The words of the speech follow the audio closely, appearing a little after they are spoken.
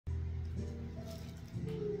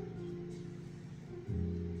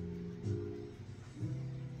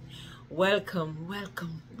Welcome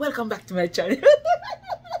back to my channel.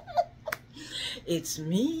 It's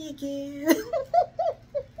me again.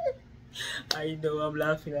 I know I'm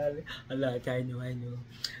laughing a lot. I know.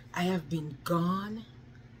 I have been gone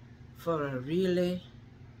for a really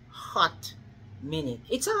hot minute.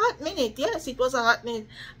 It's a hot minute. Yes, it was a hot minute.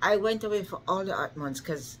 I went away for all the hot months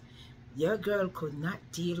because your girl could not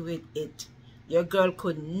deal with it. Your girl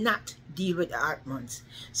could not deal with the hot months.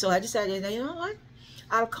 So I decided, you know what?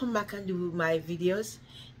 I'll come back and do my videos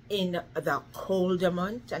in the colder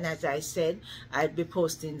month. And as I said, I'll be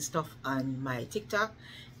posting stuff on my TikTok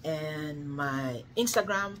and my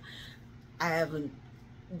Instagram. I haven't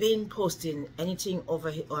been posting anything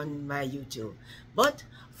over here on my YouTube. But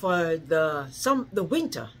for the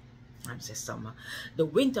winter, the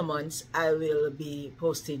winter months, I will be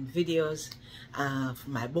posting videos for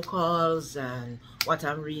my book hauls and what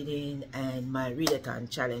I'm reading and my readathon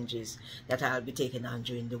challenges that I'll be taking on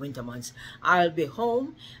during the winter months. I'll be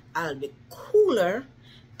home, I'll be cooler,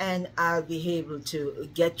 and I'll be able to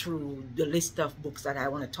get through the list of books that I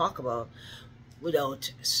want to talk about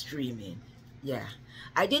without streaming. Yeah,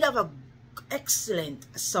 I did have a excellent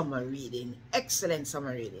summer reading. I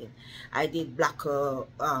did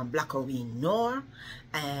Blackoween Noir.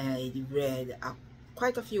 I read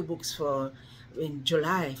quite a few books in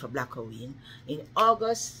July for Blackoween. In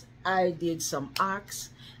August, I did some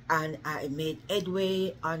arcs, and I made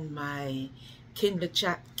headway on my Kindle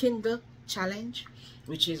challenge,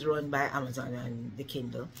 which is run by Amazon and the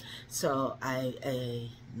Kindle. So I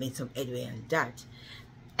made some headway on that.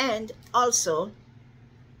 And also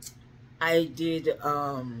I did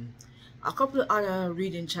a couple of other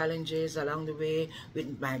reading challenges along the way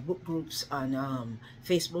with my book groups on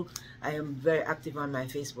Facebook. I am very active on my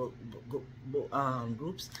Facebook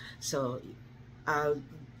groups. So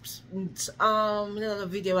another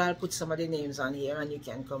video, I'll put some of the names on here, and you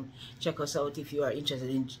can come check us out if you are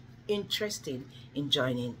interested in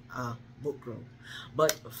joining a book group.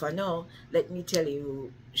 But for now, let me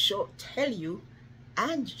show you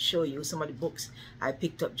and show you some of the books I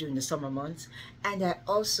picked up during the summer months. And I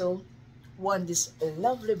also won this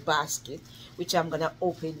lovely basket, which I'm gonna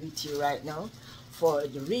open with you right now, for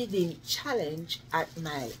the reading challenge at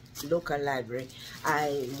my local library.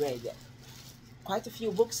 I read quite a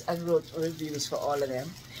few books and wrote reviews for all of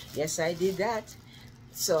them. Yes, I did that.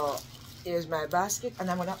 So here's my basket, and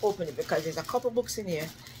I'm gonna open it because there's a couple books in here,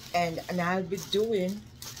 and I'll be doing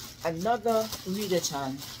another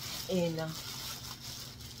readathon in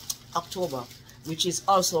October, which is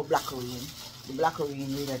also Blackoween, the Blackoween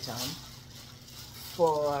readathon,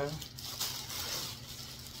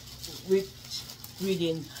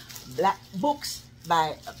 reading black books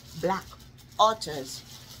by black authors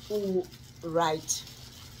who write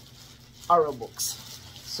horror books.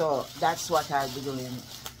 So that's what I'll be doing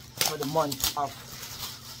for the month of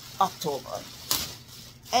October.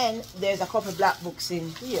 And there's a couple black books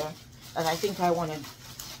in here that I think I want to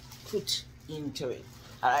put into it.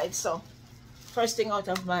 Alright, so first thing out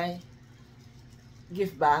of my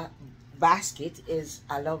gift basket is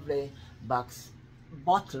a lovely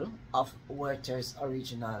bottle of Werther's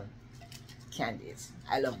original candies.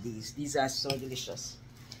 I love these. These are so delicious.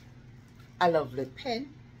 A lovely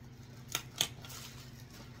pen.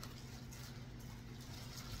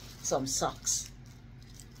 Some socks.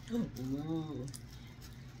 Ooh.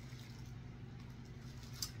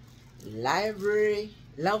 Library.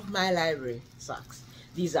 Love my library socks.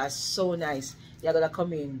 These are so nice. They're gonna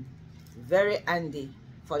come in very handy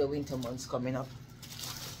for the winter months coming up.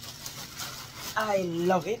 I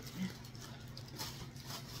love it.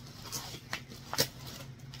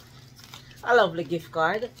 A lovely gift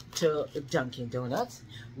card to Dunkin' Donuts.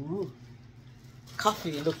 Ooh.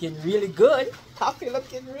 Coffee looking really good. A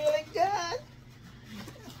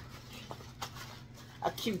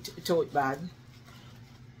cute tote bag.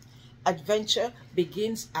 Adventure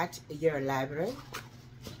begins at your library.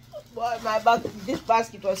 Boy, this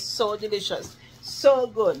basket was so delicious, so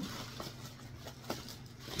good.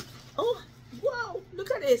 Oh wow, look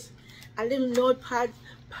at this, a little notepad,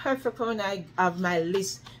 perfect for when I have my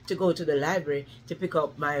list to go to the library to pick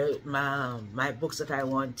up my books that I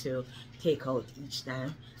want to take out each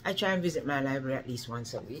time. I try and visit my library at least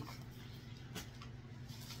once a week.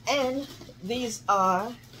 And this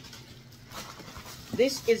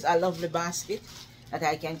is a lovely basket that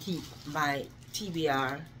I can keep my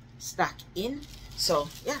TBR stack in. So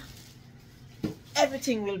yeah,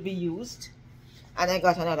 everything will be used. And I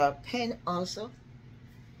got another pen also.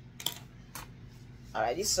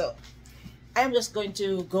 Alrighty, so I'm just going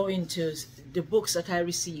to go into the books that I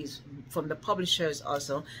received from the publishers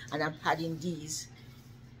also, and I'm adding these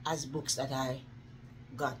as books that I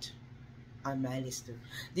got on my list too.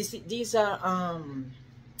 These are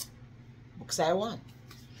books I want.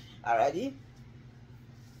 Alrighty.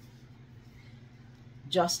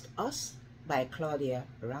 Just Us by Claudia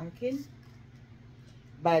Rankin,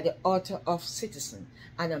 by the author of Citizen,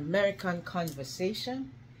 An American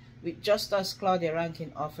Conversation. With Just Us, Claudia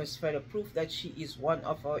Rankin offers further proof that she is one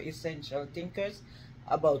of our essential thinkers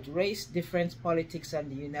about race, difference, politics,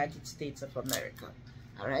 and the United States of America.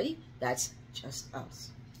 Alrighty, that's Just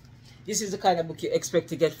Us. This is the kind of book you expect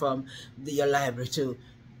to get from your library to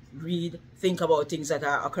read, think about things that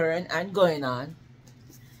are occurring and going on.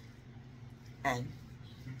 And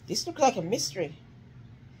this looks like a mystery.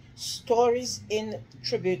 Stories in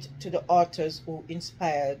tribute to the authors who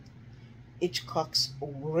inspired Hitchcock's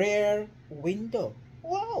Rear Window.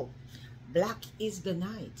 Wow! Black is the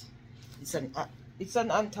Night. It's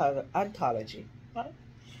an anthology. Right?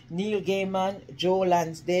 Neil Gaiman, Joe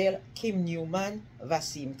Lansdale, Kim Newman,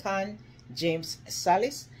 Vasim Khan, James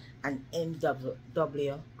Salis, and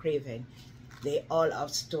M.W. Craven. They all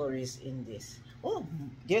have stories in this. Oh,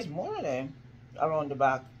 there's more of them around the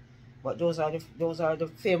back, but those are the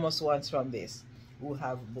famous ones from this who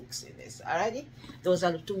have books in this. Alrighty, those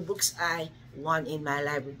are the two books I won in my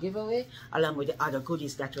library giveaway, along with the other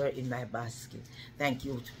goodies that were in my basket. Thank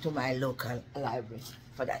you to my local library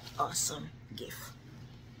for that awesome gift.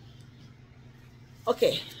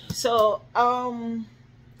 Okay, so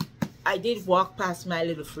I did walk past my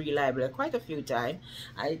little free library quite a few times.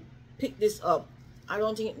 I picked this up. I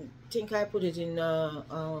don't think I put it in a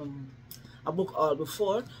book all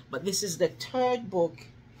before, but this is the third book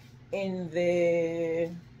in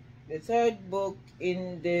the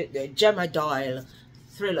Gemma Doyle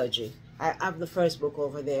trilogy. I have the first book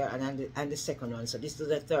over there and the second one, so this is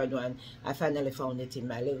the third one. I finally found it in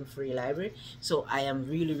my little free library, so I am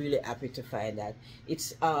really happy to find that.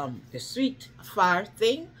 It's The Sweet Far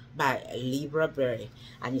Thing by Libra Berry,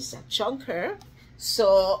 and it's a chunker.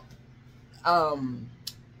 So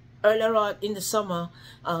earlier on in the summer,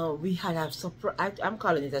 we had a surprise. I'm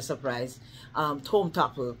calling it a surprise. Tome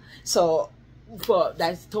Topple. So for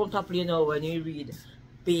that's Tome Topple, you know, when you read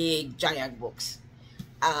big giant books,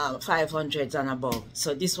 500s and above.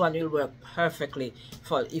 So this one will work perfectly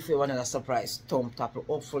for if you want a surprise Tome Topple,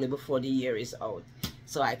 hopefully before the year is out,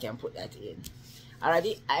 so I can put that in.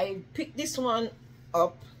 Alrighty, I picked this one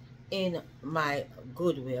up in my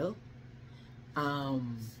Goodwill.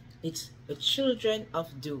 It's The Children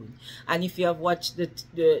of Dune, and if you have watched the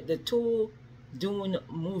two Dune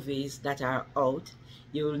movies that are out,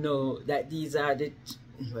 you will know that these are the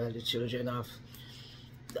children of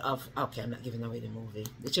okay, I'm not giving away the movie.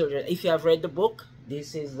 The children, if you have read the book,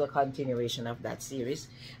 this is the continuation of that series,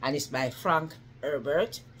 and it's by Frank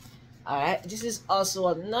Herbert. Alright, this is also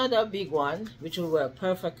another big one which will work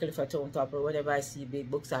perfectly for Tome Topper. Whenever I see big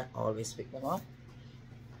books, I always pick them up.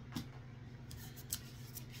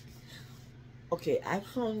 Okay, I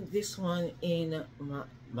found this one in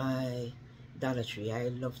my Dollar Tree. I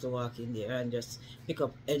love to walk in there and just pick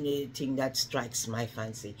up anything that strikes my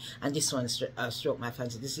fancy, and this one struck my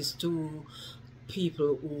fancy. This is two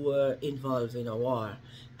people who were involved in a war,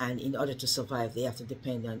 and in order to survive they have to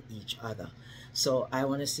depend on each other. So I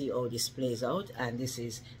want to see how this plays out, and this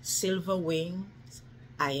is Silver Wings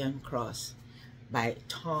Iron Cross by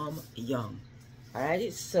Tom Young.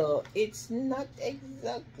 Alright, so it's not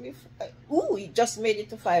exactly it just made it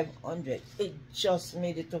to 500. It just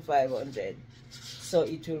made it to 500. So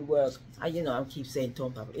it will work. You know, I keep saying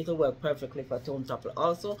Tome Topple. It will work perfectly for Tome Topple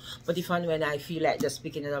also. But if and when I feel like just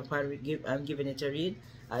picking it up and giving it a read,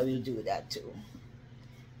 I will do that too.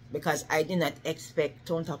 Because I did not expect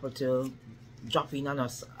Tome Topple to drop in on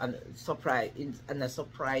us and a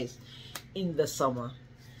surprise in the summer,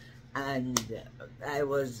 and I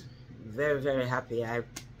was very happy. I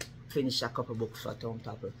finished a couple books for Tome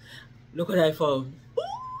Topple. Look what I found.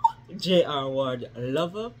 J.R. Ward,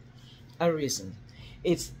 Lover, A Reason.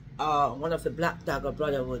 It's one of the Black Dagger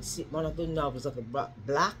Brotherhood, one of the novels of the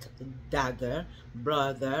Black Dagger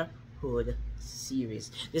Brotherhood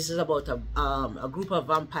series. This is about a group of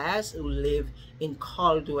vampires who live in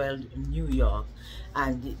Caldwell, New York,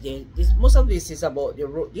 and most of this is about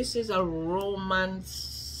this is a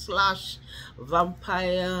romance slash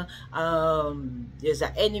vampire. There's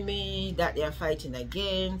an enemy that they're fighting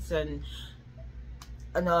against, and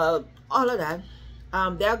all of that.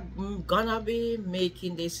 They're gonna be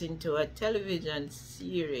making this into a television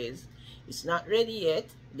series. It's not ready yet.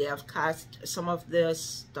 They have cast some of the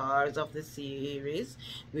stars of the series,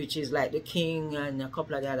 which is like the King, and a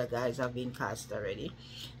couple of the other guys have been cast already.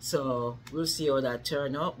 So we'll see how that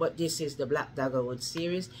turn out. But this is the Black Daggerwood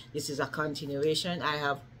series. This is a continuation. I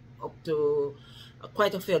have up to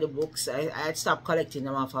quite a few of the books. I had stopped collecting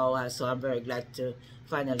them for a while, so I'm very glad to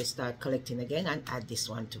finally start collecting again and add this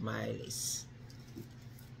one to my list.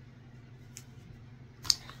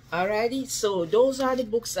 Alrighty, so those are the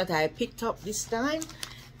books that I picked up this time,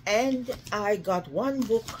 and I got one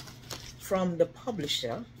book from the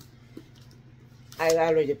publisher. I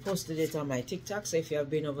already posted it on my TikTok, so if you have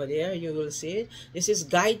been over there, you will see it. This is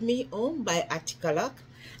Guide Me Home by Tik Tok,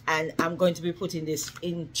 and I'm going to be putting this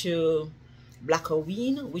into Black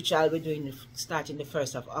Halloween, which I'll be doing starting the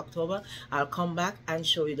 1st of October. I'll come back and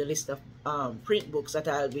show you the list of print books that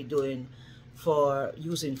I'll be doing for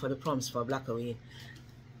using for the prompts for Black Halloween,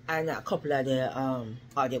 and a couple of the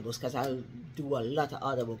audiobooks, because I'll do a lot of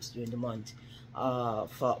audiobooks during the month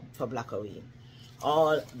for Black Halloween,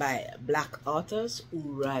 all by Black authors who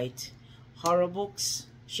write horror books.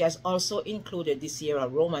 She has also included this year a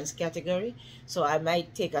romance category, so I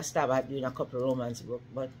might take a stab at doing a couple of romance books,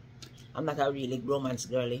 but I'm not a really romance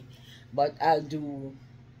girly. But I'll do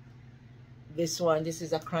this one. This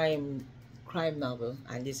is a crime novel,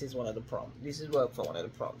 and this is one of the prompts. This is work for one of the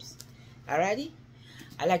prompts. Alrighty,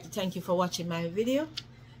 I'd like to thank you for watching my video.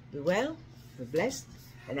 Be well, be blessed,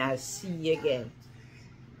 and I'll see you again.